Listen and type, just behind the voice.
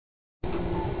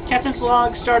Captain's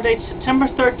Log, stardate September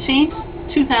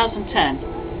 13th,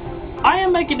 2010. I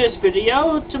am making this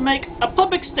video to make a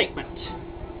public statement.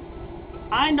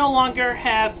 I no longer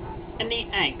have any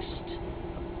angst,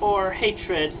 or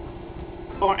hatred,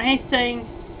 or anything,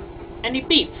 any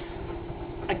beef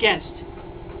against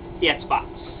the Xbox.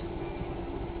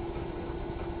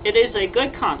 It is a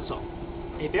good console,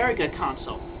 a very good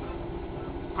console.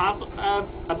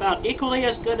 About equally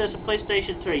as good as a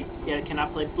PlayStation 3. Yeah, it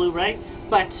cannot play Blu-ray,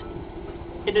 but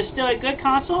it is still a good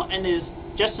console and is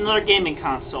just another gaming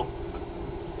console.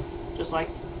 Just like,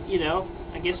 you know,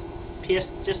 I guess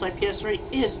just like PS3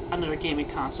 is another gaming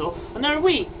console. Another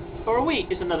Wii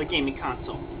is another gaming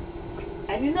console.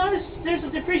 And you notice there's a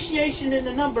depreciation in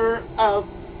the number of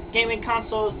gaming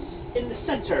consoles in the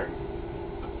center,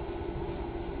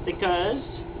 because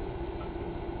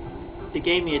the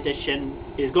gaming edition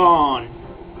is gone.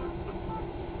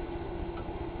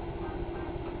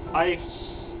 I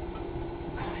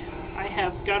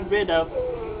have gotten rid of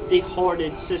the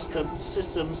hoarded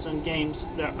systems and games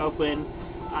that are open.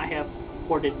 I have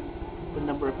hoarded the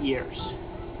number of years.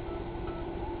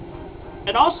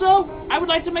 And also, I would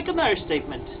like to make another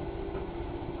statement.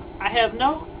 I have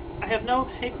no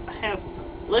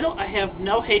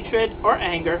hatred or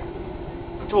anger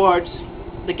towards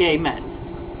the gay men.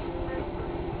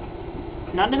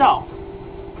 None at all.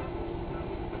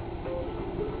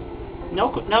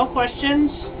 No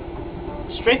questions.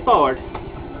 Straightforward.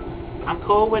 I'm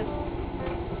cool with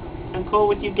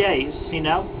you gays, you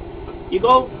know. You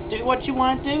go do what you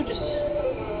want to do, just,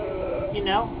 you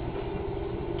know,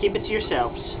 keep it to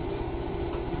yourselves.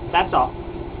 That's all.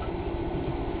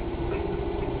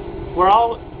 We're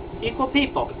all equal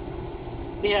people.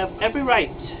 We have every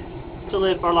right to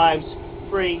live our lives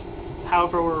free,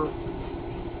 however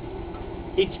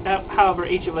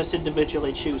each of us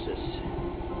individually chooses.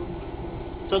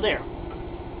 So there.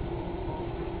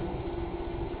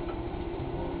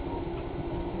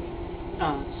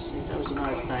 Oh, let's see, that was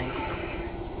another thing.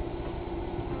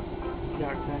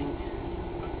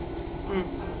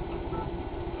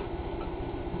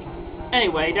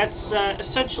 Anyway, that's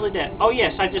essentially that. Oh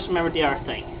yes, I just remembered the other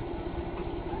thing.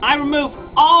 I remove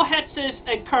all hexes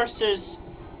and curses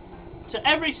to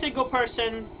every single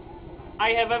person I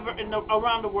have ever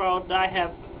around the world that I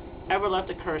have ever left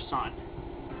a curse on.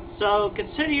 So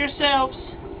consider yourselves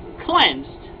cleansed.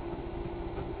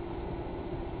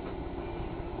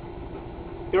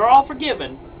 You're all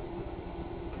forgiven.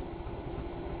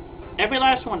 Every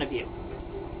last one of you.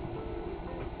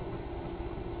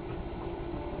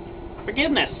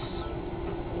 Forgiveness.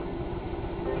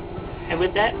 And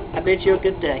with that, I bid you a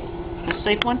good day. A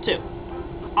safe one too.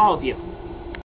 All of you.